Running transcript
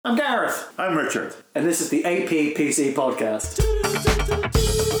I'm Gareth. I'm Richard. And this is the APPC podcast.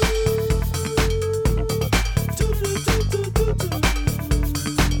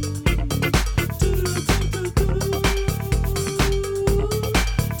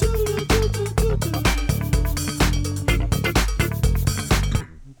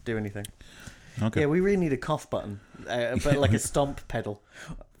 Do anything. Okay. Yeah, we really need a cough button, but like a stomp pedal.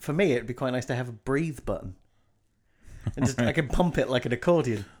 For me, it'd be quite nice to have a breathe button. And just, I can pump it like an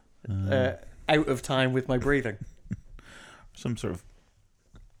accordion, out of time with my breathing. Some sort of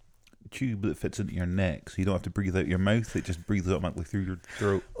tube that fits into your neck, so you don't have to breathe out your mouth. It just breathes automatically through your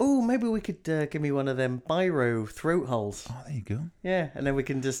throat. Oh, maybe we could give me one of them biro throat holes. Oh, there you go. Yeah, and then we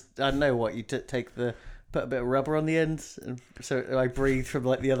can just, I don't know what, you take put a bit of rubber on the ends, and so I breathe from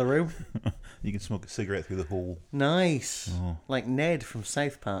like the other room. You can smoke a cigarette through the hole. Nice. Oh. Like Ned from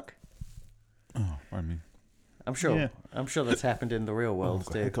South Park. Oh, pardon me. I'm sure. Yeah. I'm sure that's happened in the real world I've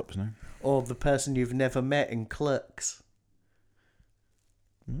got too. hiccups now. Or the person you've never met in Clerks.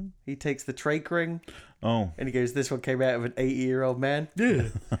 Hmm? He takes the trach ring Oh. and he goes, "This one came out of an 80-year-old man." Yeah.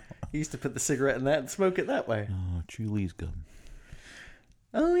 He used to put the cigarette in that and smoke it that way. Oh, Julie's gum.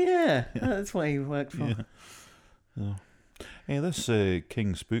 Oh yeah, that's what he worked for. Yeah. Oh. Hey, this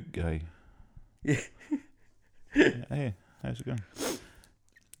King Spook guy. Yeah. Hey, how's it going?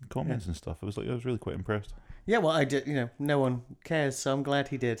 Comments and stuff. I was really quite impressed. Yeah, well, I did. No one cares, so I'm glad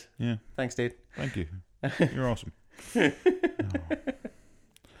he did. Yeah. Thanks, dude. Thank you. You're awesome. Yeah.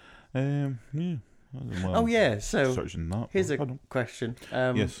 Well, Oh yeah, so searching that. here's a Pardon. question.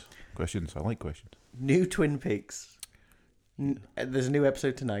 Yes, questions. I like questions. New Twin Peaks. There's a new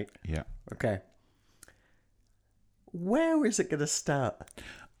episode tonight. Yeah. Okay. Where is it going to start?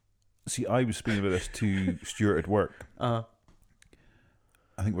 See, I was speaking about this to Stuart at work. I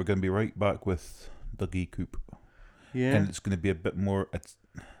think we're going to be right back with Dougie Coop. Yeah. And it's going to be a bit more...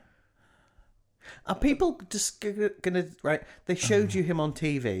 Are people just going to... Right, they showed you him on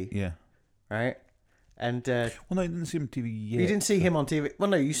TV, Yeah. right? And Well, no, I didn't see him on TV yet. you didn't see him on TV. Well,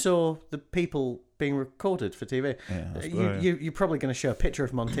 no, you saw the people being recorded for TV. Yeah, that's You're probably going to show a picture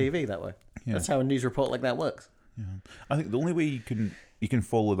of him on TV that way. Yeah. That's how a news report like that works. Yeah. I think the only way you can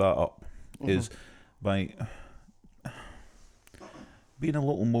follow that up is by being a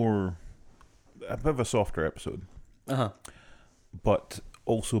little more... a bit of a softer episode. But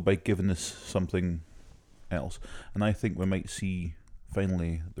also by giving us something else. And I think we might see,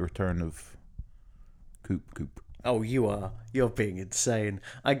 finally, the return of Coop. Oh, you are. You're being insane.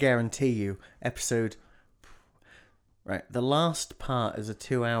 I guarantee you, episode... Right, the last part is a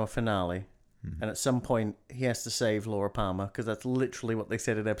 2-hour finale. And at some point, he has to save Laura Palmer, because that's literally what they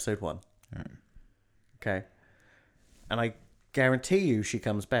said in episode 1. Right. Okay? And I guarantee you she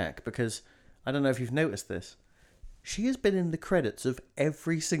comes back, because I don't know if you've noticed this. She has been in the credits of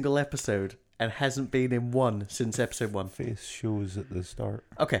every single episode and hasn't been in one since episode 1. Face shows at the start.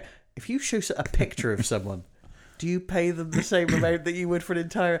 Okay, if you show a picture of someone, do you pay them the same amount that you would for an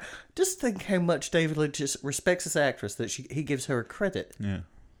entire... Just think how much David Lynch respects this actress that he gives her a credit. Yeah.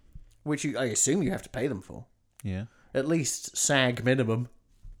 Which I assume you have to pay them for. Yeah. At least SAG minimum.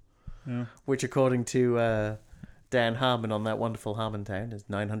 Yeah. Which, according to Dan Harmon on that wonderful Harmontown, is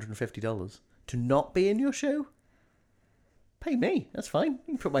 $950. To not be in your show? Pay me. That's fine.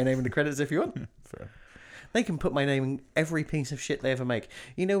 You can put my name in the credits if you want. Fair. They can put my name in every piece of shit they ever make.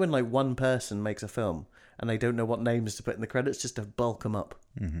 You know when like one person makes a film and they don't know what names to put in the credits just to bulk them up?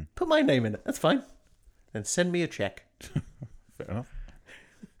 Mm-hmm. Put my name in it. That's fine. Then send me a check. Fair enough.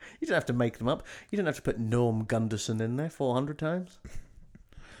 You don't have to make them up. You don't have to put Norm Gunderson in there 400 times.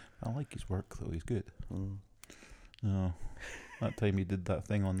 I like his work, though. He's good. Oh, that time he did that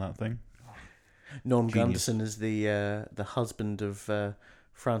thing on that thing. Norm Genius. Gunderson is the husband of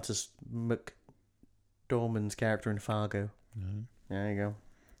Francis McDormand's character in Fargo. Mm-hmm. There you go.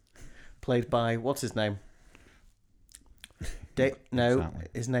 Played by, what's his name? No, Exactly.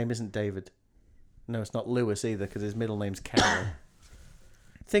 his name isn't David. No, it's not Lewis either, because his middle name's Carol.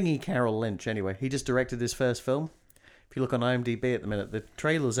 Thingy Carol Lynch, anyway. He just directed his first film. If you look on IMDb at the minute, the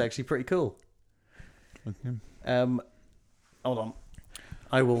trailer's actually pretty cool. Okay. Hold on.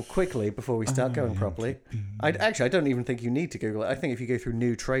 I will quickly, before we start going properly... I don't even think you need to Google it. I think if you go through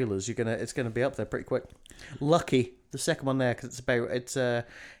new trailers, it's gonna be up there pretty quick. Lucky, the second one there, because it's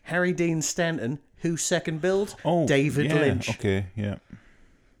Harry Dean Stanton, whose second build? Oh, David yeah. Lynch. Okay, yeah.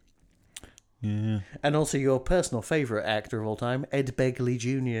 Yeah. And also your personal favourite actor of all time, Ed Begley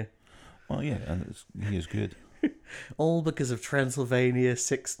Jr. Well, yeah, and he is good. All because of Transylvania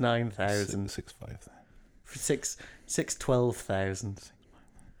 6,9,000. 6'5". 612,000.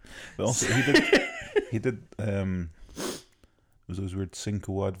 But also he did was those weird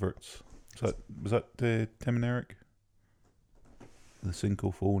Cinco adverts. Was that Tim and Eric? The Cinco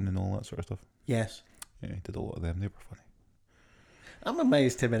phone and all that sort of stuff. Yes. Yeah, he did a lot of them. They were funny. I'm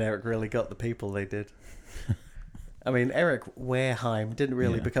amazed Tim and Eric really got the people they did. I mean, Eric Wareheim didn't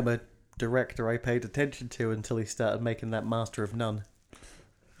really become a director I paid attention to until he started making that Master of None.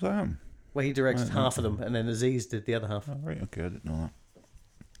 Was that him? Well, he directed half of them, and then Aziz did the other half. Oh, right, okay, I didn't know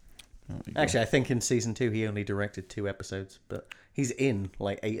that. Actually, I think in season 2 he only directed 2 episodes, but he's in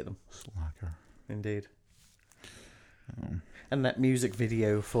like 8 of them. Slacker. Indeed. And that music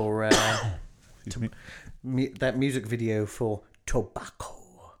video for that music video for Tobacco,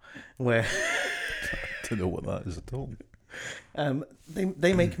 where I don't know what that is at all.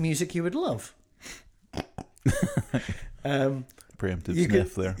 they make music you would love. Preemptive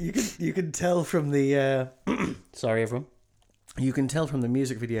sniff there. You can tell from the sorry everyone. You can tell from the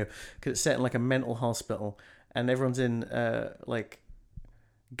music video because it's set in like a mental hospital, and everyone's in like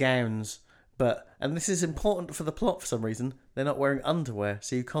gowns. And this is important for the plot for some reason. They're not wearing underwear,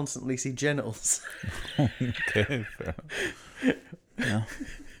 so you constantly see genitals. Okay, fair. Yeah.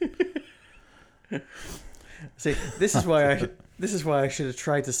 See, this is why I should have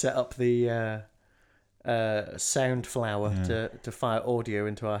tried to set up the Soundflower to fire audio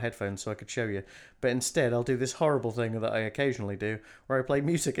into our headphones so I could show you. But instead, I'll do this horrible thing that I occasionally do, where I play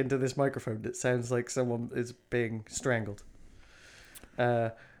music into this microphone that sounds like someone is being strangled.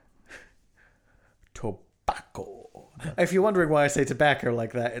 Tobacco. If you're wondering why I say tobacco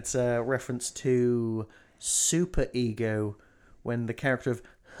like that, it's a reference to Super Ego, when the character of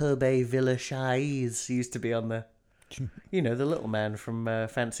Hervé Villechaize used to be on there. You know, the little man from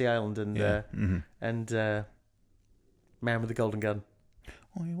Fantasy Island and Man with the Golden Gun.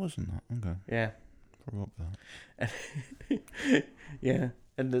 Oh, he wasn't that. Okay. Yeah. Forgot that. Yeah,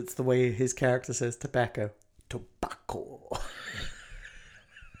 and it's the way his character says tobacco. Tobacco.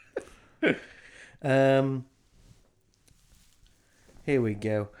 Here we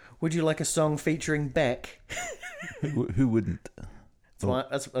go. Would you like a song featuring Beck? Who wouldn't?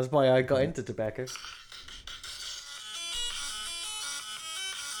 That's why I got into tobacco.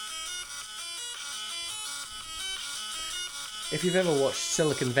 If you've ever watched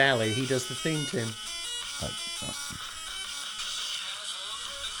Silicon Valley, he does the theme tune.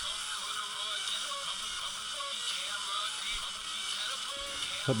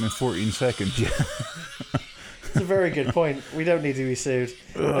 That been 14 seconds, yeah. It's a very good point. We don't need to be sued.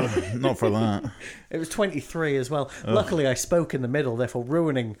 Not for that. It was 23 as well. Luckily, I spoke in the middle, therefore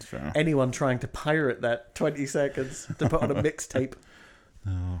ruining anyone trying to pirate that 20 seconds to put on a mixtape.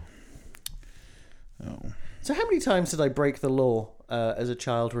 No. So how many times did I break the law as a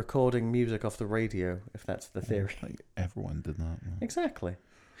child recording music off the radio, if that's the theory? Like everyone did that. Man. Exactly.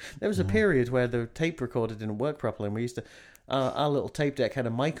 There was a period where the tape recorder didn't work properly, and we used to... our little tape deck had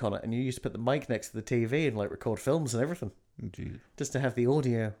a mic on it, and you used to put the mic next to the TV and like record films and everything. Jeez. Just to have the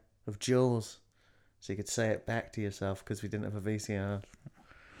audio of Jaws, so you could say it back to yourself, because we didn't have a VCR.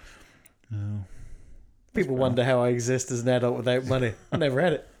 No. People wonder how I exist as an adult without money. I never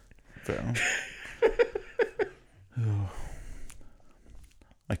had it. Fair enough.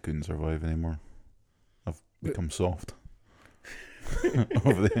 I couldn't survive anymore. I've become soft.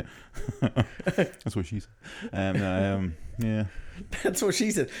 Over there. That's what she said. Yeah. That's what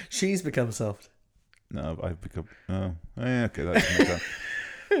she said. She's become soft. No, I've become... Oh, yeah, okay, that's makes sense.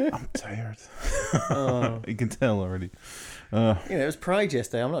 I'm tired. Oh. You can tell already. It was Pride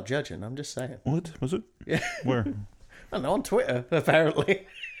yesterday. I'm not judging. I'm just saying. What? Was it? Yeah. Where? I don't know, on Twitter, apparently.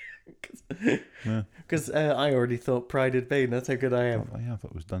 Because I already thought Pride had been. That's how good I am. I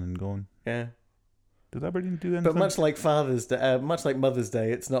thought it was done and gone. Yeah. Did Aberdeen do anything? But much like Father's Day, much like Mother's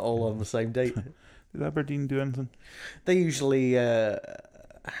Day, it's not all on the same date. Did Aberdeen do anything? They usually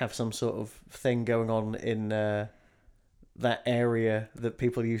have some sort of thing going on in that area that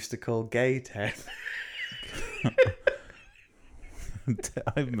people used to call Gay Town.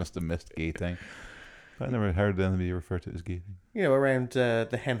 I must have missed Gay Town. I never heard anybody refer to it as Gay Town. You know, around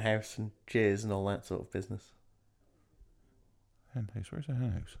the hen house and Cheers and all that sort of business. Hen house? Where's the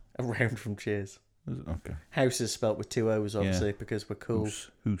hen house? Around from Cheers. Is it? Okay. House is spelt with 2 O's, obviously, because we're cool.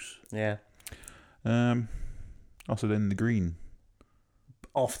 Hoose. Yeah. Also then the green.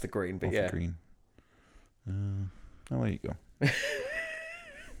 Off the green, but the green. There you go.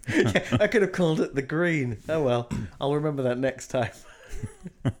 Yeah, I could have called it the green. Oh well, I'll remember that next time.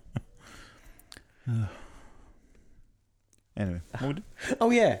 Anyway. Oh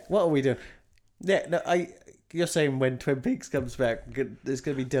yeah, what are we doing? Yeah, no, you're saying when Twin Peaks comes back, there's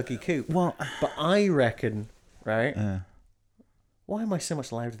going to be Ducky Coop. Well, but I reckon, right? Why am I so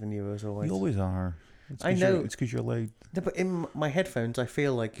much louder than you as always? You always are. I know. It's because you're loud. No, but in my headphones, I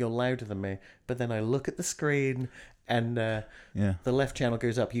feel like you're louder than me. But then I look at the screen, and the left channel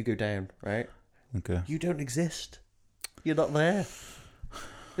goes up, you go down, right? Okay. You don't exist. You're not there.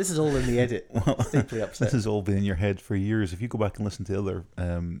 This is all in the edit. Well, it's deeply upset. This has all been in your head for years. If you go back and listen to other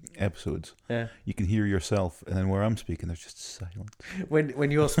episodes, you can hear yourself, and then where I'm speaking, there's just silence. When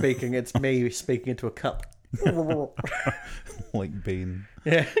you're speaking, it's me speaking into a cup. Like Bane.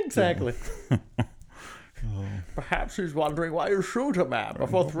 Yeah, exactly. Perhaps he's wondering why you shoot a man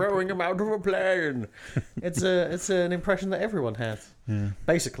before throwing him out of a plane. It's an impression that everyone has. Yeah.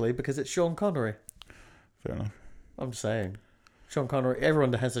 Basically, because it's Sean Connery. Fair enough. I'm just saying. Sean Connery.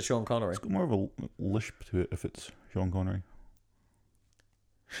 Everyone has a Sean Connery. It's got more of a lisp to it if it's Sean Connery.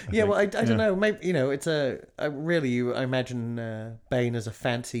 I don't know. Maybe it's I imagine Bane as a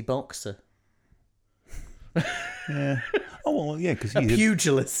fancy boxer. Yeah. Oh well, yeah, because a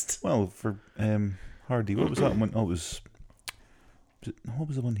pugilist. Well, for Hardy, what was that one? Oh, what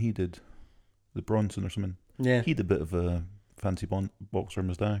was the one he did? The Bronson or something. Yeah. He did a bit of a fancy boxer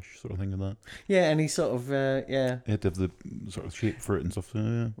moustache sort of thing of that. Yeah, and he sort of He had to have the sort of shape for it and stuff.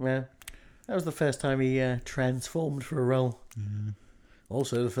 So, yeah. That was the first time he transformed for a role. Yeah.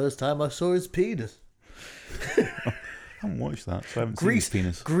 Also, the first time I saw his penis. I haven't watched that, so I haven't seen his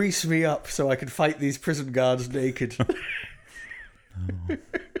penis. Grease me up so I could fight these prison guards naked. Oh.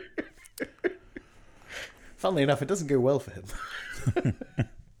 Funnily enough, it doesn't go well for him.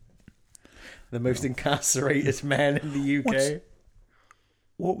 The most incarcerated man in the UK.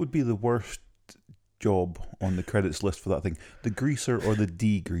 What would be the worst job on the credits list for that thing? The greaser or the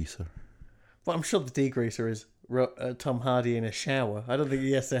degreaser? Well, I'm sure the degreaser is Tom Hardy in a shower. I don't think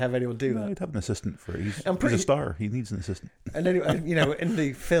he has to have anyone do that. He'd have an assistant for it. He's a star. He needs an assistant. And anyway, in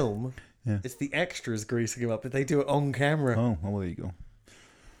the film, it's the extras greasing him up, but they do it on camera. Oh, well, there you go.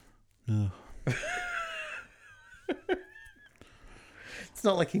 No. It's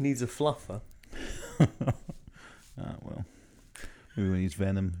not like he needs a fluffer. Well, maybe when he's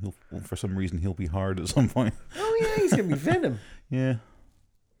Venom, for some reason he'll be hard at some point. Oh yeah, he's gonna be Venom. Yeah.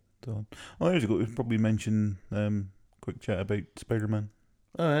 Oh, there you go. We should probably mention quick chat about Spider-Man.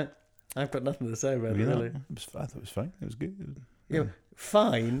 All right, I've got nothing to say about it really. I thought it was fine. It was good.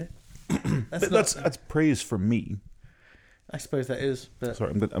 Fine. That's praise for me. I suppose that is. But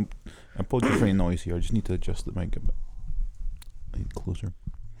sorry, I'm apologize for any noise here. I just need to adjust the mic a bit. Closer.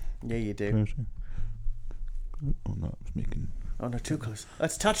 Yeah, you do. Closer. Oh no, it's making. Oh no, too close.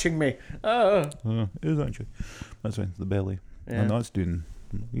 That's touching me. Oh. It is actually. That's fine. The belly. Yeah. No, it's doing.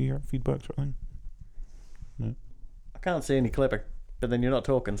 You hear feedback sort of thing. No. I can't see any clipping, but then you're not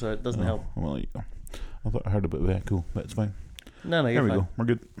talking, so it doesn't help. Well, there you go. I thought I heard a bit of echo, but it's fine. No, you're there we fine. go. We're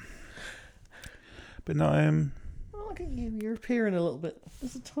good. But no, oh, look at you. You're appearing a little bit.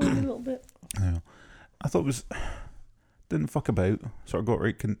 Just a tiny little bit. Yeah. I thought it was. Didn't fuck about. Sort of got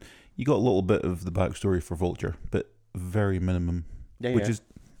right. You got a little bit of the backstory for Vulture, but very minimum. Which is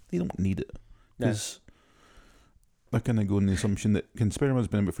they don't need it because I kind of go on the assumption that Spider-Man's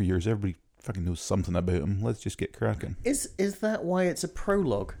been about for years. Everybody fucking knows something about him. Let's just get cracking. Is that why it's a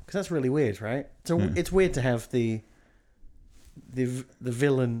prologue? Because that's really weird, right? So it's weird to have the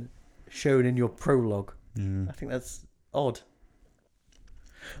villain shown in your prologue. Yeah. I think that's odd.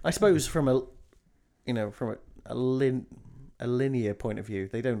 I suppose from a linear point of view,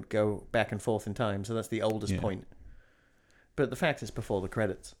 they don't go back and forth in time, so that's the oldest point. But the fact it's before the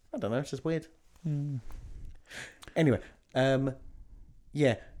credits, I don't know, it's just weird. Anyway,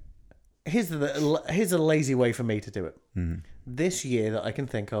 here's a lazy way for me to do it. This year that I can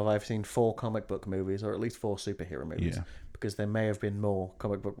think of, I've seen 4 comic book movies, or at least 4 superhero movies, because there may have been more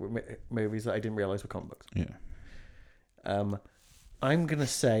comic book movies that I didn't realise were comic books. I'm going to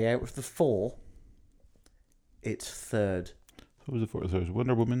say out of the 4, it's third. What was the fourth? There was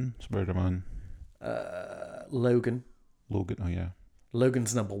Wonder Woman, Spider-Man, Logan. Oh yeah.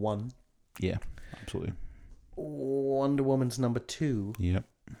 Logan's number 1. Yeah, absolutely. Wonder Woman's number 2. Yep.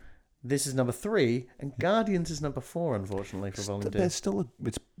 This is number 3, and Guardians is number 4, unfortunately, for Volume 2. It's still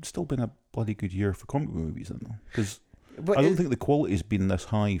been a bloody good year for comic book movies, though, because I don't think the quality's been this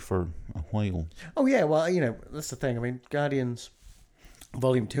high for a while. Oh yeah, well, that's the thing. I mean, Guardians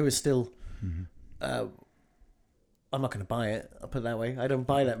Volume 2 is still. I'm not going to buy it. I'll put it that way. I don't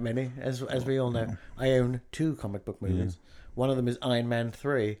buy that many, as we all know. I own 2 comic book movies. Yeah. One of them is Iron Man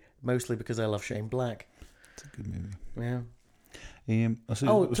 3, mostly because I love Shane Black. It's a good movie. Yeah.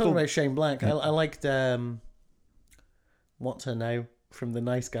 Talking about Shane Black, I liked what's her name from The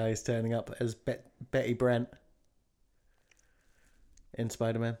Nice Guys turning up as Betty Brant in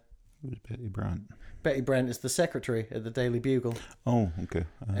Spider-Man. Who's Betty Brant? Betty Brant is the secretary at the Daily Bugle. Oh, okay.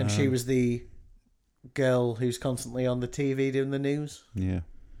 And she was the girl who's constantly on the TV doing the news. Yeah.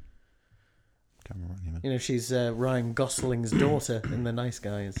 Can't remember her name. You know, she's Ryan Gosling's daughter in The Nice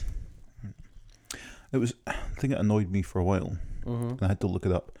Guys. It was the thing that annoyed me for a while, and I had to look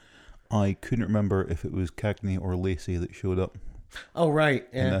it up. I couldn't remember if it was Cagney or Lacey that showed up. Oh, right,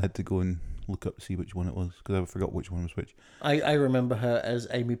 yeah. And I had to go and look up to see which one it was, because I forgot which one was which. I remember her as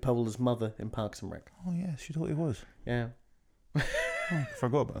Amy Poehler's mother in Parks and Rec. Oh, yeah, she totally was. Yeah. Oh, I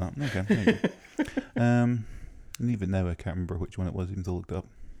forgot about that. Okay, there you go. And even now I can't remember which one it was, even though I looked it up.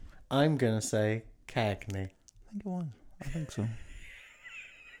 I'm going to say Cagney. I think it was. I think so.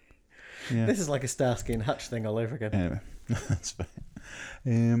 Yeah. This is like a Starsky and Hutch thing all over again. Anyway, that's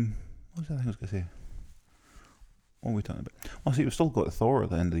fine. What was the other thing I was going to say? What were we talking about? Well, see, we've still got Thor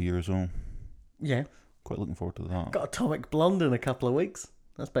at the end of the year as well. Yeah. Quite looking forward to that. Got Atomic Blonde in a couple of weeks.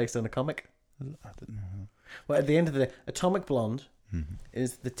 That's based on a comic. I didn't know. Well, at the end of the day, Atomic Blonde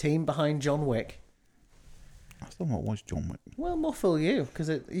is the team behind John Wick. I still not watched John Wick. Well, more for you, because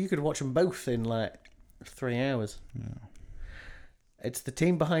you could watch them both in like 3 hours. Yeah. It's the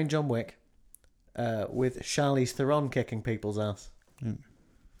team behind John Wick with Charlize Theron kicking people's ass.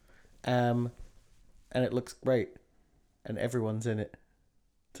 And it looks great. And everyone's in it.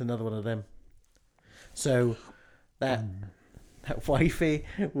 It's another one of them. So that wifey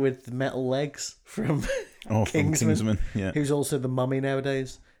with the metal legs from Kingsman, yeah. who's also the mummy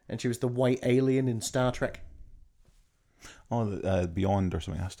nowadays, and she was the white alien in Star Trek. Oh, Beyond or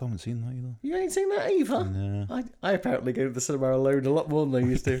something. I still haven't seen that either. You ain't seen that either? No. I apparently go to the cinema alone a lot more than I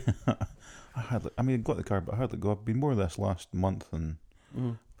used to. I got the car, but I hardly go. I've been more or less last month, and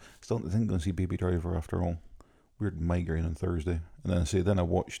still didn't go and see Baby Driver after all. Weird migraine on Thursday, and then I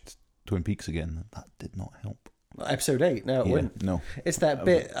watched Twin Peaks again. That did not help. Episode 8, no, it wouldn't. No. It's that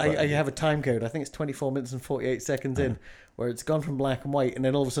bit, I have a time code, I think it's 24 minutes and 48 seconds in, where it's gone from black and white, and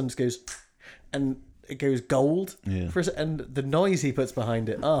then all of a sudden it goes, and it goes gold, and the noise he puts behind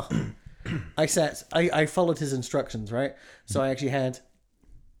it, I followed his instructions, right? So I actually had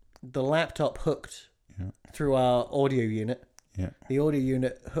the laptop hooked through our audio unit, the audio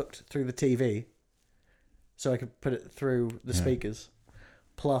unit hooked through the TV, so I could put it through the speakers.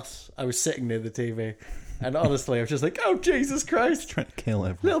 Plus, I was sitting near the TV, and honestly, I was just like, "Oh Jesus Christ!" Trying to kill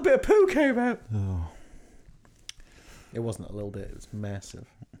everyone. A little bit of poo came out. Oh. It wasn't a little bit; it was massive.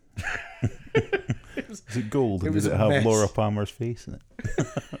 Is it gold? It Did it have mess. Laura Palmer's face in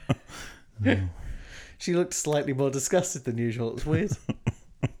it? She looked slightly more disgusted than usual. It was weird.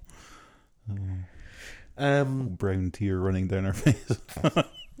 Brown tear running down her face. It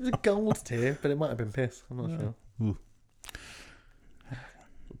was a gold tear, but it might have been piss. I'm not sure. Ooh.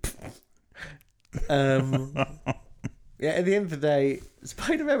 Yeah, at the end of the day,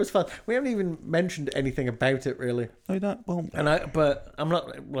 Spider-Man was fun. We haven't even mentioned anything about it really. No, that well. But I'm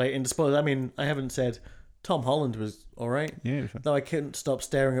not like into spoilers. I mean, I haven't said Tom Holland was all right. Yeah, it was fine. Though I couldn't stop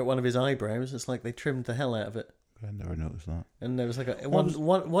staring at one of his eyebrows. It's like they trimmed the hell out of it. I never noticed that. And there was like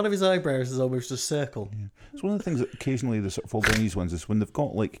one of his eyebrows is almost a circle. Yeah. It's one of the things that occasionally the sort of fall down these ones is when they've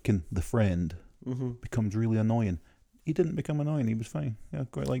got like the friend becomes really annoying. He didn't become annoying. He was fine. Yeah, I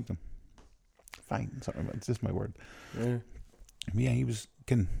quite liked him. Fine. Sorry, it's just my word. Yeah. Yeah, he was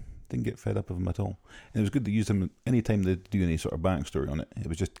didn't get fed up of him at all. And it was good to use him any time they do any sort of backstory on it. It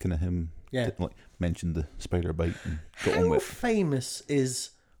was just kind of him. Yeah. Like mentioned the spider bite and got on How with. famous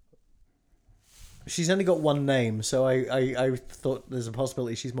is? She's only got one name, so I thought there's a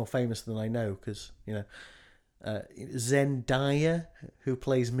possibility she's more famous than I know because Zendaya, who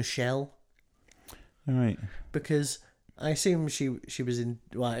plays Michelle. All right. Because I assume she was in.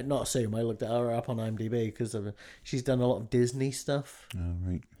 Well, not assume. I looked at her up on IMDb because she's done a lot of Disney stuff. All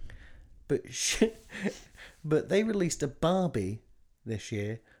right. But they released a Barbie this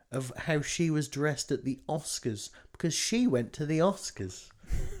year of how she was dressed at the Oscars because she went to the Oscars,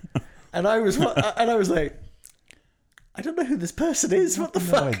 and I was like, I don't know who this person is. What the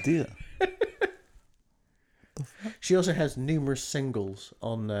fuck? No idea. She also has numerous singles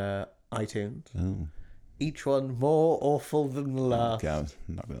on iTunes. Oh. Each one more awful than the last. Okay, I'm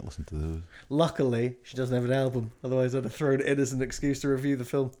not going to listen to those. Luckily, she doesn't have an album. Otherwise, I'd have thrown it in as an excuse to review the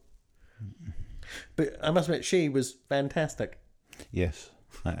film. But I must admit, she was fantastic. Yes.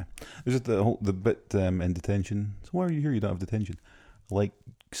 There's just the bit in detention. So why are you here? You don't have detention. I like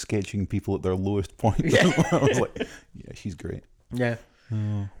sketching people at their lowest point. Yeah. I was like, yeah, she's great. Yeah.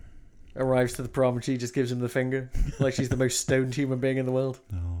 Oh. Arrives to the prom and she just gives him the finger. Like she's the most stoned human being in the world.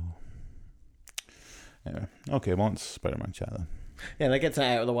 No. Anyway, okay, well, it's Spider-Man chat then. Yeah, that gets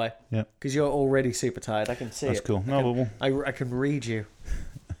that out of the way. Yeah. Because you're already super tired. I can see That's it. cool. No, I can read you.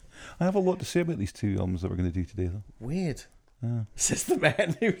 I have a lot to say about these two albums that we're going to do today, though. Weird. Says the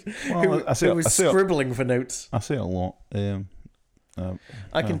man who I was scribbling for notes. I say it a lot.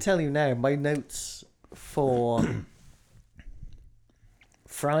 I can tell you now, my notes for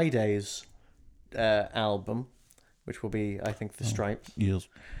Friday's album, which will be, I think, The Stripes. Yes.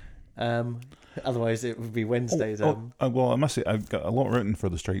 Otherwise, it would be Wednesday's album. Well, I must say, I've got a lot written for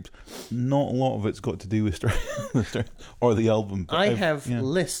The Stripes. Not a lot of it's got to do with the Stripes or the album. I have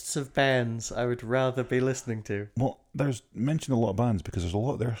lists of bands I would rather be listening to. Well, there's mentioned a lot of bands because there's a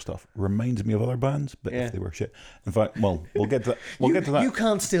lot of their stuff reminds me of other bands, but if they were shit. In fact, well, we'll get to that. Get to that. You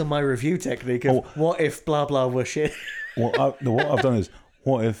can't steal my review technique of what if blah blah were shit. Well, what I've done is,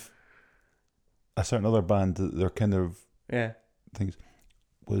 what if a certain other band, their kind of things,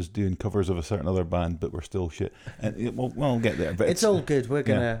 was doing covers of a certain other band, but we're still shit. And we'll get there. But it's all good.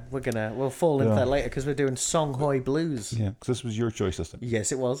 We'll fall into that later because we're doing Songhoi Blues. Yeah, because this was your choice this time.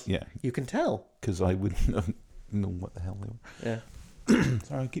 Yes, it was. Yeah, you can tell. Because I wouldn't have known what the hell they were. Yeah.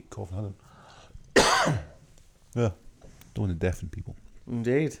 Sorry, I keep coughing. Yeah, don't want to deafen people.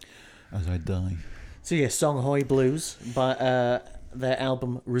 Indeed. As I die. So yeah, Songhoi Blues by their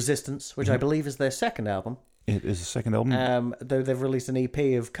album Resistance, which I believe is their second album. It is the second album. Though they've released an EP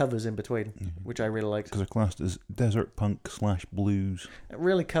of covers in between, which I really liked. Because they're classed as desert punk / blues. It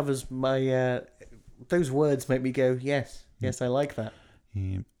really covers my... those words make me go, yes, I like that.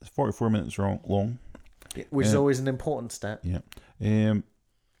 It's 44 minutes long. Which is always an important stat. Yeah.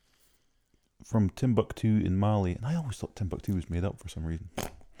 From Timbuktu in Mali. And I always thought Timbuktu was made up for some reason.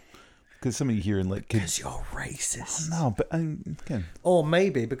 Because some of you hearing like kids... Because you're racist. Oh, no, but again... Or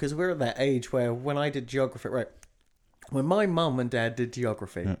maybe because we're at that age where when I did geography... Right. When my mum and dad did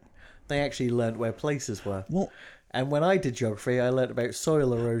geography, they actually learnt where places were. Well, and when I did geography, I learnt about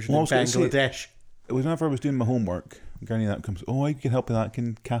soil erosion in Bangladesh. Whenever I was doing my homework, Granny that comes, I can help you that,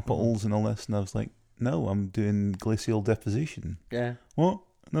 can capitals and all this. And I was like, no, I'm doing glacial deposition. Yeah. What?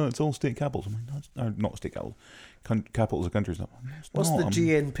 No, it's all state capitals. I'm like, no, not state capitals. Capitals of countries. What's the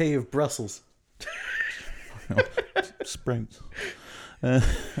GNP of Brussels? Sprouts.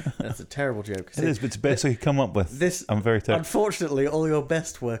 That's a terrible joke. It is, but it's the best I could come up with. I'm very tired. Unfortunately, all your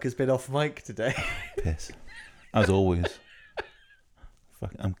best work has been off mic today. Piss. As always.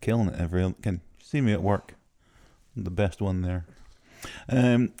 I'm killing it can see me at work. I'm the best one there.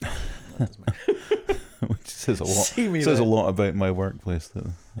 Which says a lot. Says a lot about my workplace that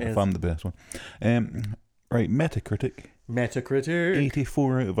if I'm the best one. Right, Metacritic.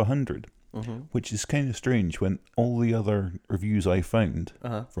 84 out of 100. Which is kind of strange when all the other reviews I found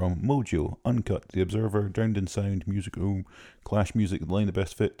from Mojo, Uncut, The Observer, Drowned in Sound, Musical, Clash Music, The Line of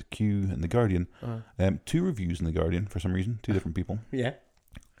Best Fit, Q, and The Guardian. 2 reviews in The Guardian for some reason, 2 different people. Yeah.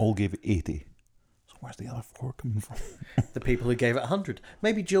 All gave it 80. So where's the other 4 coming from? The people who gave it 100.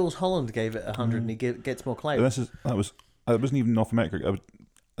 Maybe Jules Holland gave it 100 and he gets more clout. I wasn't even off Metacritic.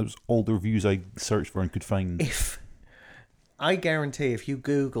 It was all the reviews I searched for and could find. I guarantee if you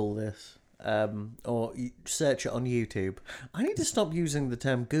Google this, or you search it on YouTube, I need to stop using the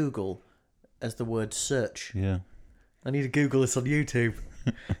term Google as the word search. Yeah. I need to Google this on YouTube.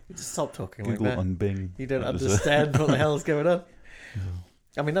 You just stop talking Google like that. On Bing. You don't understand what the hell's going on. No.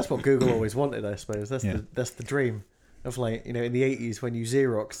 I mean, that's what Google always wanted, I suppose. That's the dream of, like, in the 80s when you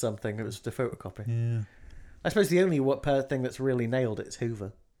Xerox something, it was just a photocopy. Yeah. I suppose the only thing that's really nailed it is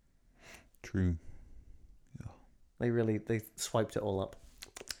Hoover. True. Yeah. They swiped it all up.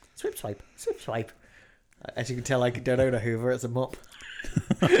 Swipe. As you can tell, I don't own a Hoover, it's a mop.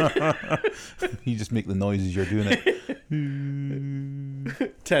 You just make the noises you're doing it.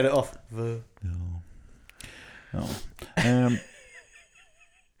 Turn it off. No.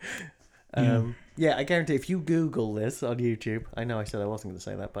 Yeah, I guarantee if you Google this on YouTube, I know I said I wasn't going to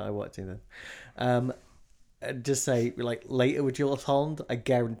say that, but I want to then. Just say, like, Later with Jules Holland, I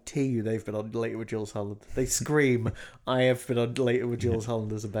guarantee you they've been on Later with Jules Holland. They scream, I have been on Later with Jules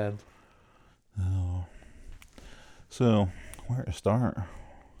Holland as a band. Oh. So, where to start?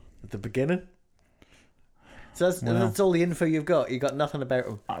 At the beginning? So that's all the info you've got? You got nothing about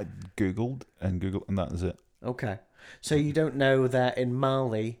them? I Googled, and that is it. Okay. So you don't know that in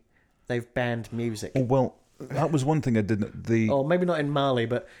Mali, they've banned music? Oh, well, that was one thing I didn't... Or maybe not in Mali,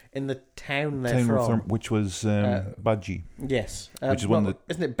 but in the town they're from. Which was Badji. Yes. Which is one that...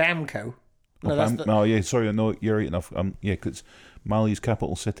 Isn't it Bamako? No, yeah, sorry, no, you're right enough. Yeah, because Mali's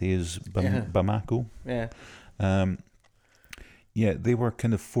capital city is Bamako. Yeah. Yeah, they were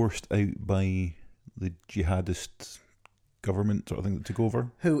kind of forced out by the jihadist government sort of thing that took over.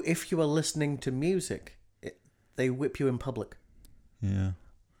 Who, if you are listening to music, they whip you in public. Yeah.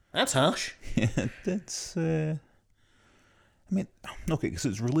 That's harsh. Yeah, that's... I mean, okay, because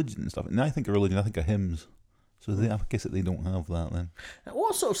it's religion and stuff. And I think of religion, I think of hymns. So I guess that they don't have that then.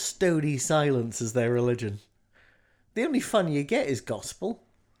 What sort of stony silence is their religion? The only fun you get is gospel.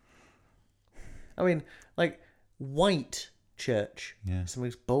 I mean, like, white church. Yeah. It's the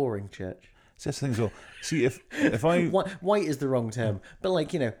most boring church. See, that's the thing as well. See, if I... White is the wrong term, but like,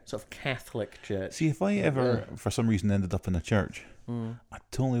 sort of Catholic church. See, if I ever, for some reason, ended up in a church, I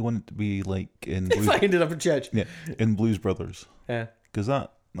totally want it to be like in If I ended up in church. Yeah, in Blues Brothers. Yeah. Because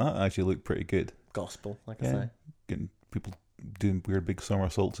that actually looked pretty good. Gospel, like I say. Getting people doing weird big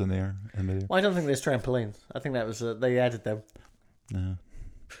somersaults in there. Well, I don't think there's trampolines. I think that was, they added them. No.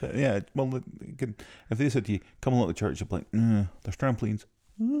 But yeah, well, if they said to you, come along to church, you'd be like, there's trampolines.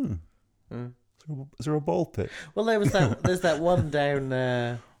 Is there a ball pit? Well, there's that one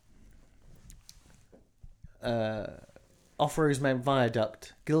down off Rosemount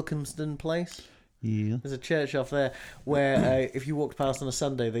Viaduct, Gilcomston Place. Yeah. There's a church off there where if you walked past on a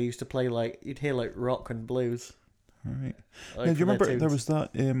Sunday, they used to play you'd hear rock and blues. All right. Now, do you remember there was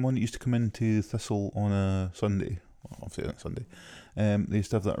that one that used to come into Thistle on a Sunday? Well, obviously on Sunday. They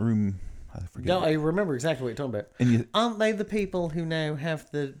used to have that room. I forget. No, I remember exactly what you're talking about. Aren't they the people who now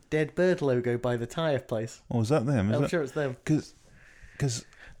have the dead bird logo by the tyre place? Oh, is that them? I'm sure it's them. Because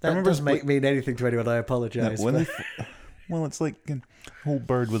that doesn't mean anything to anyone. I apologise. No, well, it's like a whole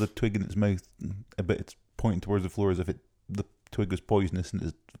bird with a twig in its mouth. It's pointing towards the floor as if the twig was poisonous and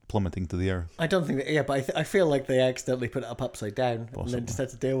is plummeting to the earth. I don't think that. Yeah, but I feel like they accidentally put it up upside down Possibly. and then just had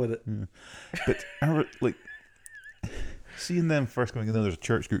to deal with it. Yeah. But I remember, seeing them first coming in, there's a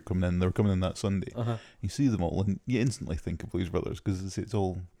church group coming in. They were coming in that Sunday. You see them all, and you instantly think of Blues Brothers because it's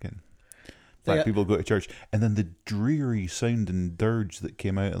all black people go to church, and then the dreary sound and dirge that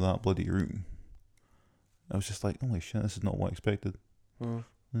came out of that bloody room. I was just like, holy shit, this is not what I expected. It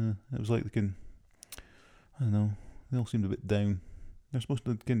was like I don't know. They all seemed a bit down. They're supposed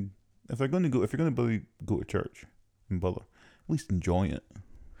to if you're going to go to church and bother, at least enjoy it.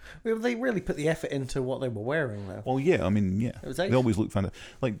 Well, they really put the effort into what they were wearing, though. Well, yeah, I mean, yeah. They always look fantastic.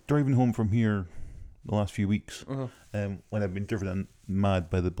 Like, driving home from here the last few weeks, when I've been driven mad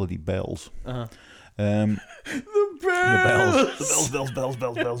by the bloody bells. The bells.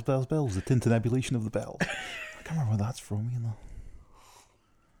 The tintinnabulation of the bells. I can't remember where that's from,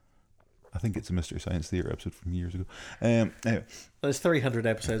 I think it's a Mystery Science Theater episode from years ago. Anyway. There's 300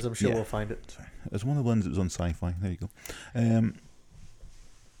 episodes. I'm sure we'll find it. Sorry. It's one of the ones that was on Sci-Fi. There you go. It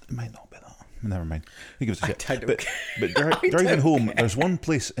might not be that. Never mind. Who gives a shit? But driving home, there's one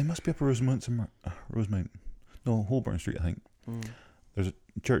place. It must be up Rosemount. No, Holborn Street, I think. There's a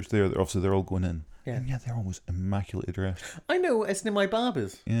church there. Obviously, they're all going in. Yeah. And they're always immaculately dressed. I know. It's near my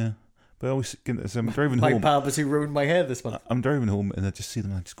barber's. Yeah. But I always, as I'm driving home. My barber's who ruined my hair this month. I'm driving home and I just see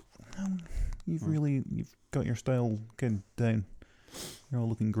them and I just go, you've got your style down. You're all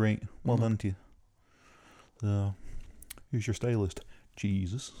looking great. Well done to you. So, who's your stylist?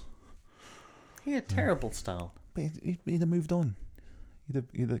 Jesus. He had terrible style. But he'd have moved on. Who do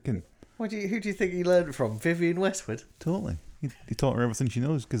you think he learned from? Vivienne Westwood? Totally. He taught her everything she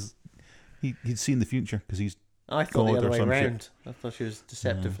knows because he'd seen the future because he's I thought the other way around. I thought she was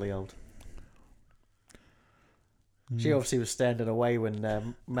deceptively old. She obviously was standing away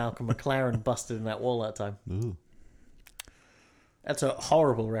when Malcolm McLaren busted in that wall that time. Ooh. That's a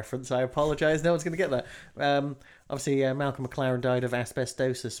horrible reference. I apologise. No one's going to get that. Obviously, Malcolm McLaren died of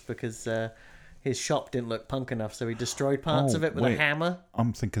asbestosis because his shop didn't look punk enough, so he destroyed parts of it with a hammer.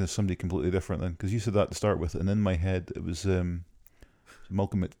 I'm thinking of somebody completely different then, because you said that to start with, and in my head it was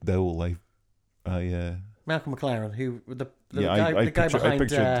Malcolm McDowell. Malcolm McLaren, who the guy behind I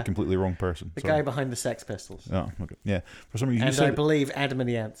pictured the completely wrong person. The guy behind the Sex Pistols. Oh, okay. Yeah. For some reason, and I believe Adam and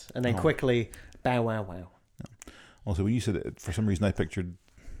the Ants, and then quickly Bow Wow Wow. Yeah. Also, when you said it, for some reason I pictured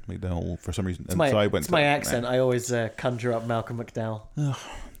McDowell. For some reason, it's my accent. I always conjure up Malcolm McDowell.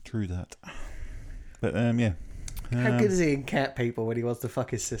 True that. But yeah. How good is he in Cat People when he wants to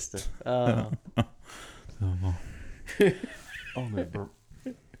fuck his sister? Oh. I'm going to burp.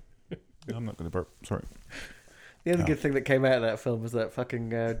 I'm not going to burp. Sorry. The only good thing that came out of that film was that fucking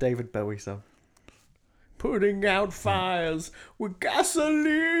David Bowie song. Putting out fires with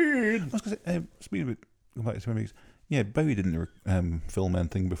gasoline. I was going to say, speaking of it, go back to memories. Yeah, Bowie didn't film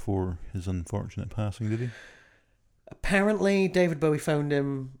anything before his unfortunate passing, did he? Apparently, David Lynch phoned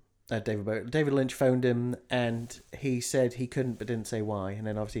him, and he said he couldn't, but didn't say why. And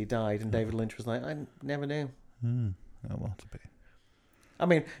then obviously he died, and David Lynch was like, I never knew. Oh, well, to be. I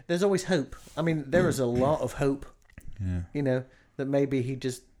mean, there's always hope. I mean, there is a lot of hope. Yeah. That maybe he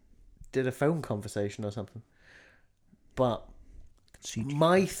just did a phone conversation or something. But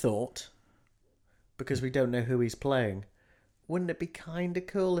my thought, because we don't know who he's playing, wouldn't it be kind of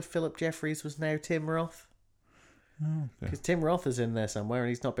cool if Philip Jeffries was now Tim Roth? Oh, okay. Because Tim Roth is in there somewhere and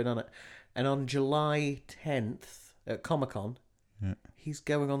he's not been on it. And on July 10th at Comic-Con, he's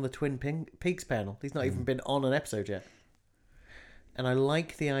going on the Twin Peaks panel. He's not even been on an episode yet. And I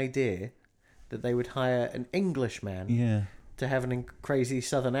like the idea that they would hire an Englishman to have an crazy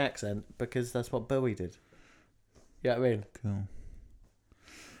southern accent because that's what Bowie did. You know what I mean? Cool.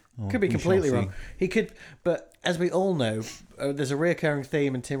 Oh, Could be completely wrong. He could, but as we all know, there's a recurring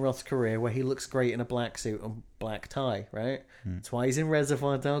theme in Tim Roth's career where he looks great in a black suit and black tie, right? That's why he's in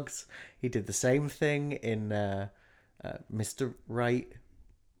Reservoir Dogs. He did the same thing in Mr. Right.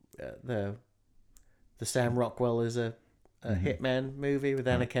 The Sam Rockwell is a hitman movie with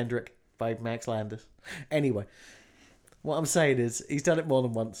Anna Kendrick by Max Landis. Anyway, what I'm saying is he's done it more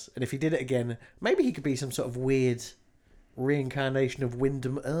than once, and if he did it again, maybe he could be some sort of weird reincarnation of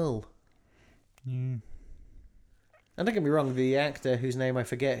Wyndham Earl. And don't get me wrong, the actor whose name I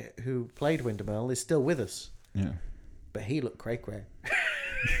forget who played Wyndham Earl is still with us. Yeah. But he looked cray.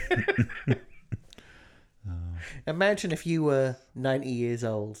 Imagine if you were 90 years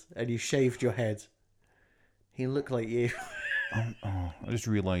old and you shaved your head. He looked like you. I just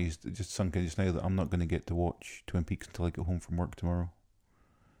realised, it just sunk in just now, that I'm not going to get to watch Twin Peaks until I get home from work tomorrow.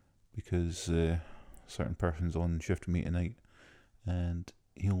 Because a certain person's on shift with me tonight, and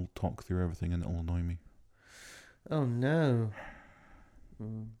he'll talk through everything and it'll annoy me. Oh no.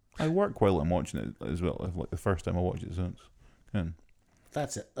 I work while I'm watching it as well. Like the first time I watched it, so it's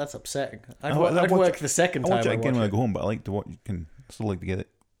That's it. That's upsetting. I'd watch work the second time. I watch it again when I go home, but I like to watch. Still like to get it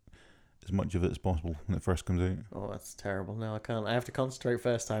as much of it as possible when it first comes out. Oh, that's terrible. No, I can't. I have to concentrate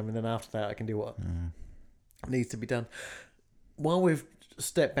first time, and then after that, I can do what needs to be done. While we've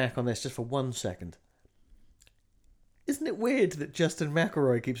stepped back on this just for 1 second, isn't it weird that Justin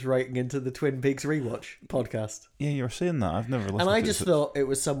McElroy keeps writing into the Twin Peaks Rewatch podcast? Yeah, you're saying that. I've never listened and I to just it. thought it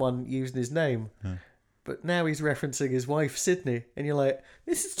was someone using his name. Yeah. But now he's referencing his wife, Sydney. And you're like,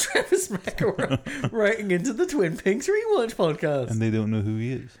 this is Travis McElroy writing into the Twin Peaks Rewatch podcast. And they don't know who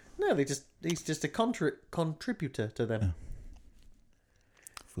he is. No, he's just a contributor to them. Yeah.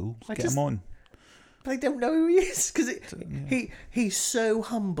 Fools. Get him on. But I don't know who he is. Because he's so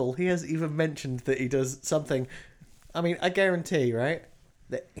humble. He hasn't even mentioned that he does something. I mean, I guarantee, right,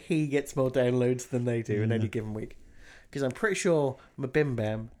 that he gets more downloads than they do in any given week. Because I'm pretty sure Mabim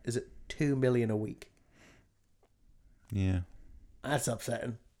Bam is at 2 million a week. Yeah. That's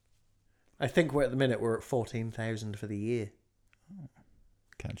upsetting. I think we're at 14,000 for the year.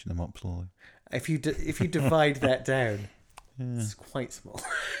 Catching them up slowly. If you divide that down, it's quite small.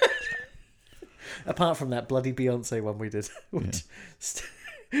 Apart from that bloody Beyonce one we did, which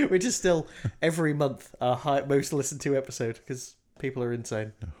is still every month our most listened to episode because people are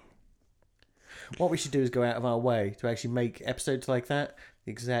insane. What we should do is go out of our way to actually make episodes like that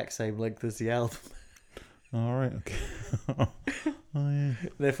the exact same length as the album. All right, okay. Oh, yeah.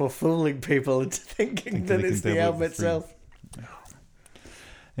 Therefore, fooling people into thinking that it's the album itself.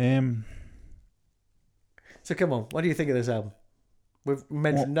 So come on, what do you think of this album? We've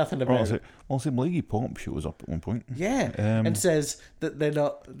mentioned nothing about it. Iggy Pop shows up at one point. Yeah, and says that they're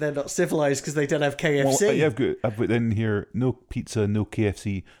not civilized because they don't have KFC. Well, I've got in here, no pizza, no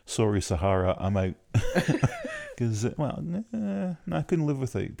KFC. Sorry, Sahara, I'm out. Because I couldn't live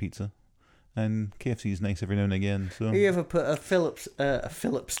without pizza, and KFC is nice every now and again. So you ever put a Philip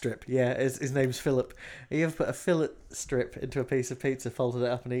strip? Yeah, his name's Philip. You ever put a fillet strip into a piece of pizza, folded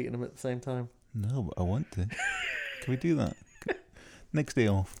it up, and eaten them at the same time? No, but I want to. Can we do that? Next day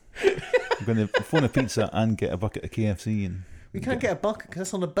off, I'm going to phone a pizza and get a bucket of KFC. And we can't get a bucket because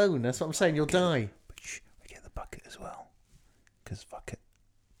that's on a bone. That's what I'm saying. You'll die. But we get the bucket as well. Because fuck it.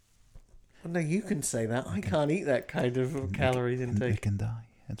 Well, no, you can say that. I can't eat that kind of calories intake. You can die.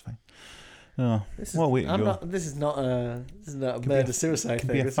 That's fine. Oh, this is not a murder suicide thing.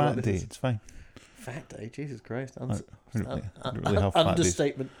 It can be a fat day. It's fine. Fat day, Jesus Christ! I don't really have fat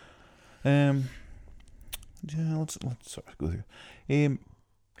understatement. Days. Yeah, let's sort of go through.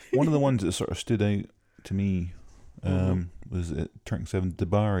 One of the ones that sort of stood out to me was at Turning 7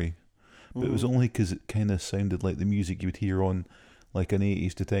 Debari, but it was only because it kind of sounded like the music you would hear on like an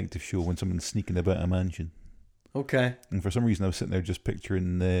 80s detective show when someone's sneaking about a mansion. Okay. And for some reason I was sitting there just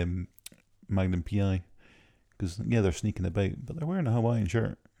picturing Magnum P.I. because they're sneaking about, but they're wearing a Hawaiian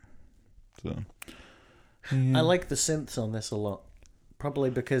shirt. So I like the synths on this a lot,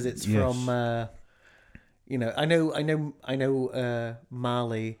 probably because it's from. I know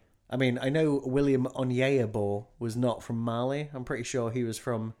Mali. I mean, I know William Onyeabor was not from Mali. I'm pretty sure he was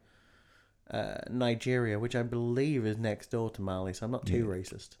from Nigeria, which I believe is next door to Mali, so I'm not too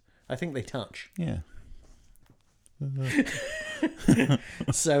racist. I think they touch. Yeah.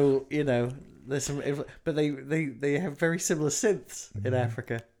 So, There's some, but they have very similar synths in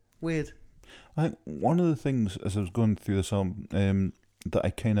Africa. Weird. I think one of the things as I was going through this album that I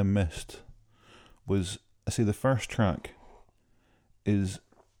kind of missed was, I say the first track is,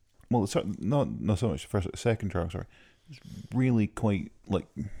 well, it's not so much the second track. Sorry, it's really quite like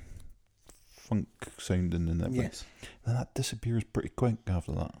funk sounding in that. Yes. Then that disappears pretty quick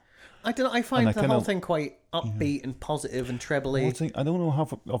after that. I don't. I find the whole thing quite upbeat and positive and trebly. Well, I don't know how,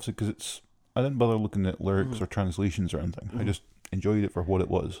 obviously, because I didn't bother looking at lyrics or translations or anything. I just enjoyed it for what it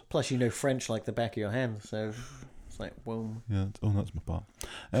was. Plus, you know French like the back of your hand, so it's like, whoa. Yeah. That's my part.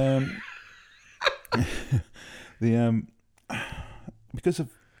 Because of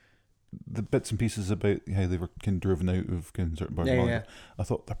the bits and pieces about how they were kind of driven out of kind of certain parts of Malaga, I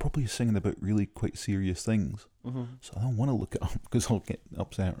thought they're probably singing about really quite serious things. So I don't want to look it up because I'll get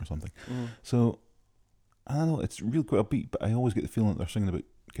upset or something. So I don't know, it's really quite upbeat, but I always get the feeling that they're singing about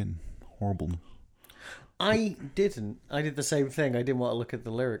kind of horribleness. I didn't. I did the same thing. I didn't want to look at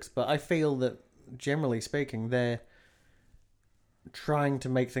the lyrics, but I feel that generally speaking, they're trying to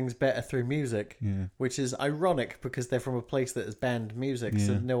make things better through music, which is ironic because they're from a place that has banned music,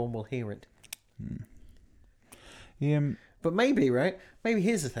 so no one will hear it. But maybe, right? Maybe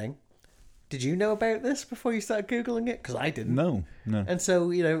here's the thing. Did you know about this before you started Googling it? Because I didn't. No. And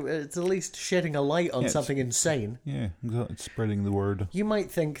so, it's at least shedding a light on something insane. Yeah, exactly. It's spreading the word. You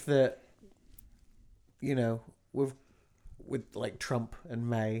might think that, with like Trump and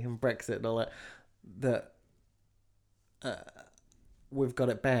May and Brexit and all that we've got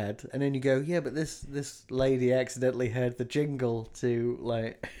it bad, and then you go, yeah, but this lady accidentally heard the jingle to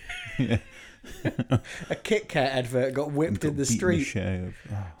like a Kit Kat advert got whipped in the street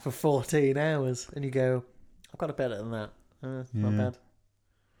for 14 hours, and you go, I've got it better than that. Not bad.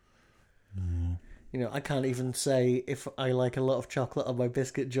 I can't even say if I like a lot of chocolate on my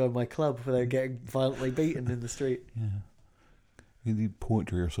biscuit, join my club without getting violently beaten in the street. You need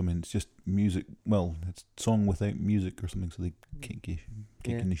poetry or something. It's just music. Well, it's song without music or something, so they kick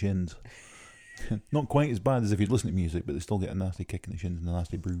in the shins. Not quite as bad as if you'd listen to music, but they still get a nasty kick in the shins and a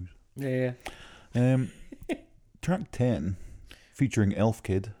nasty bruise. Yeah. Track 10, featuring Elf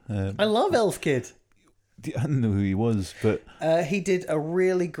Kid. I love Elf Kid. I didn't know who he was, but he did a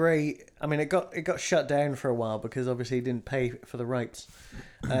really great. I mean, it got shut down for a while because obviously he didn't pay for the rights.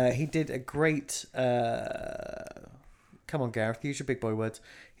 He did a great. Come on, Gareth, use your big boy words.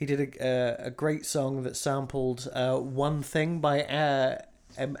 He did a great song that sampled "One Thing" by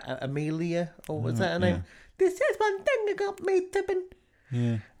Amelia, or was that her name? This is one thing that got me tipping.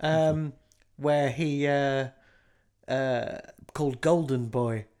 Yeah. Where he called Golden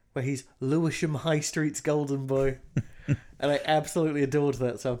Boy, where he's Lewisham High Street's Golden Boy, and I absolutely adored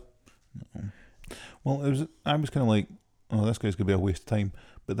that song. Well, I was kind of like, oh, this guy's gonna be a waste of time.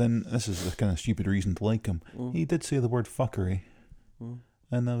 But then this is a kind of stupid reason to like him. He did say the word fuckery,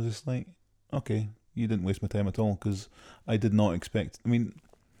 and I was just like, okay, you didn't waste my time at all, because I did not expect. I mean,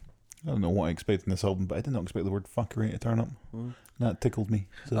 I don't know what I expected in this album, but I did not expect the word fuckery to turn up. That tickled me.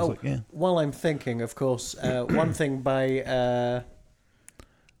 So I was like, yeah. While I'm thinking, of course, one thing by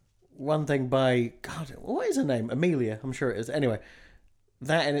God, what is her name? Amelia, I'm sure it is. Anyway,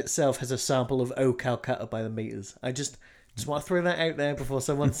 that in itself has a sample of "Oh Calcutta" by the Meters. I just want to throw that out there before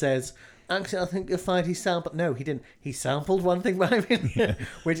someone says, actually, I think you'll find he sampled. No, he didn't. He sampled One Thing by Amelia,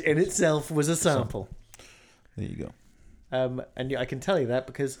 which in itself was a sample. There you go. And I can tell you that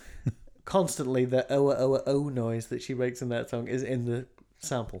because constantly the oh noise that she makes in that song is in the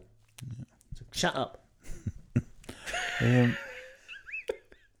sample. So shut up.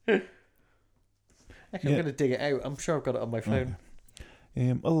 Actually, I'm going to dig it out. I'm sure I've got it on my phone.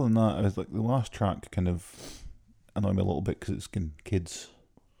 Okay. Other than that, I was like, the last track kind of annoyed me a little bit because it's kids.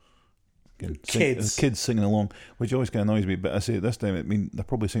 Kids singing along, which always kind of annoys me. But I say at this time, I mean, they're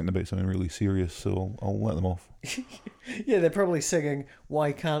probably singing about something really serious, so I'll let them off. Yeah, they're probably singing,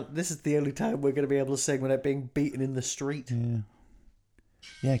 why can't... This is the only time we're going to be able to sing without being beaten in the street.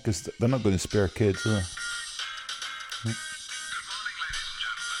 Yeah, because they're not going to spare kids, are they?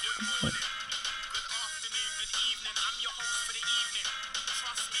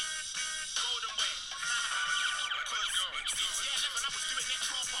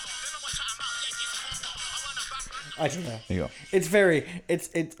 I don't know. There you go. It's very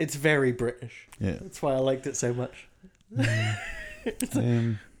British. Yeah, that's why I liked it so much. I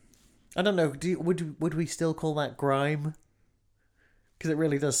don't know. Would we still call that grime? Because it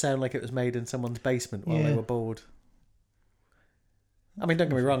really does sound like it was made in someone's basement while they were bored. I mean, don't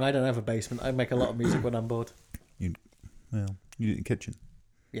get me wrong. I don't have a basement. I make a lot of music when I'm bored. You do it in the kitchen.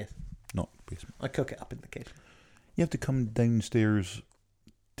 Yes. Not basement. I cook it up in the kitchen. You have to come downstairs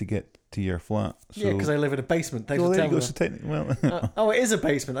to get to your flat. So, Yeah, because I live in a basement. Thanks well, for there you telling go. me. So well, Oh, it is a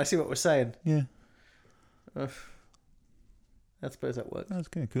basement. I see what we're saying. yeah, I suppose that works. that's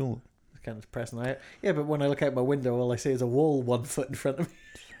kind of cool. It's kind of depressing. Yeah, but when I look out my window, all I see is a wall 1 foot in front of me.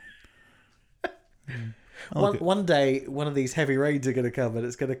 One day, one of these heavy rains are going to come and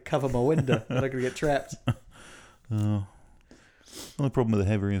it's going to cover my window and I'm going to get trapped. The only problem with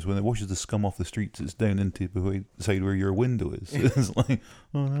the heavy rain is when it washes the scum off the streets, it's down into the side where your window is. It's like,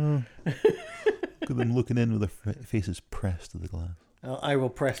 oh no. Look at them looking in with their faces pressed to the glass. I will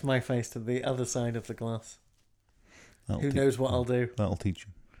press my face to the other side of the glass. Who knows what I'll do? That'll teach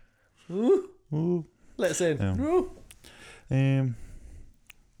you. Ooh. Ooh. Let us in. Ooh.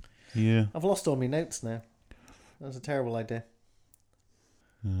 Yeah. I've lost all my notes now. That was a terrible idea.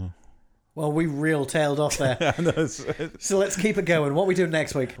 Yeah. Well, we real tailed off there. So let's keep it going. What are we doing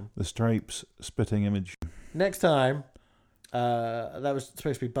next week? The Stripes spitting image. Next time, that was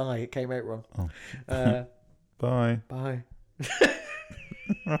supposed to be bye. It came out wrong. Oh. Bye. Bye.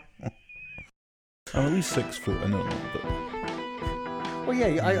 I'm at least 6 foot, I know that, but... Well,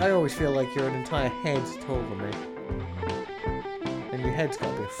 yeah, I always feel like you're an entire head taller than me. And your head's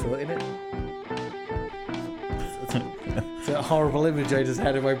got to be a foot in it. It's a horrible image I just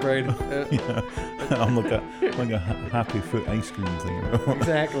had in my brain. Yeah. I'm like a happy foot ice cream thing.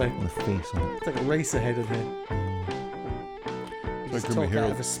 Exactly. With a face on it. It's like a racer head in here. You just talk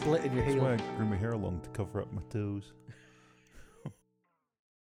out of a split in your heel. That's why I grew my hair long, to cover up my toes.